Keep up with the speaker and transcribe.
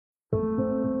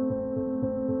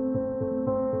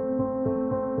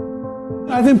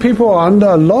I think people are under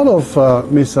a lot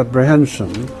of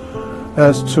misapprehension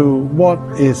as to what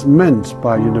is meant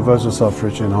by universal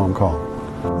suffrage in Hong Kong.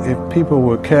 If people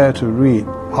would care to read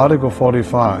Article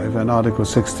 45 and Article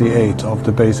 68 of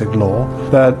the Basic Law,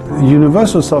 that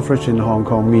universal suffrage in Hong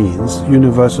Kong means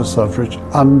universal suffrage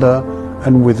under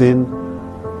and within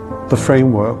the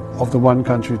framework of the one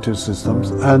country, two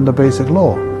systems and the Basic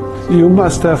Law. You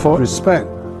must therefore respect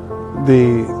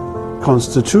the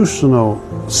constitutional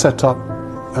setup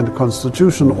and the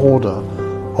constitutional order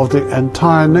of the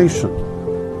entire nation.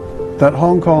 That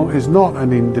Hong Kong is not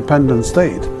an independent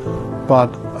state, but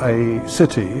a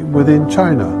city within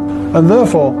China. And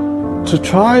therefore, to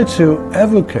try to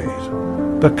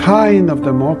advocate the kind of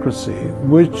democracy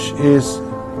which is,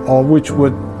 or which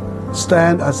would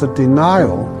stand as a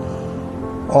denial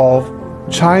of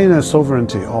China's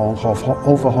sovereignty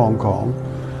over Hong Kong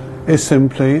is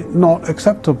simply not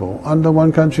acceptable under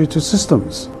one country, two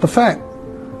systems. The fact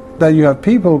that you have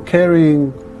people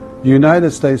carrying United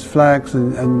States flags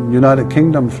and United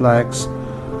Kingdom flags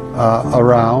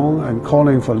around and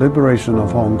calling for liberation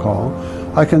of Hong Kong,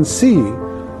 I can see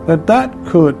that that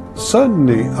could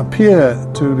certainly appear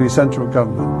to the central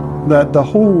government that the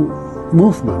whole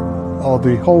movement or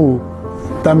the whole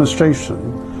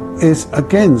demonstration is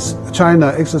against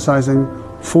China exercising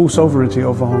full sovereignty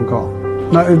over Hong Kong.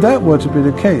 Now, if that were to be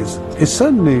the case, it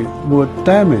certainly would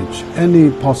damage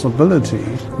any possibility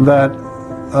that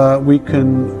we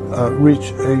can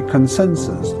reach a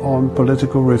consensus on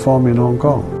political reform in Hong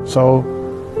Kong. So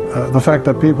the fact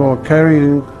that people are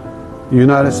carrying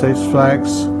United States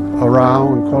flags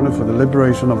around and calling for the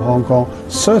liberation of Hong Kong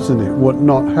certainly would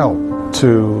not help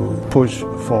to push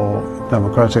for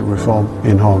democratic reform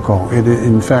in Hong Kong. It,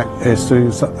 in fact, is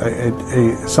doing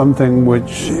something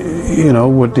which,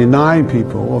 would deny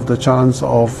people of the chance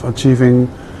of achieving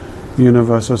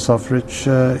universal suffrage,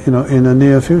 in the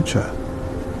near future.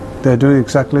 They're doing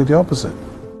exactly the opposite.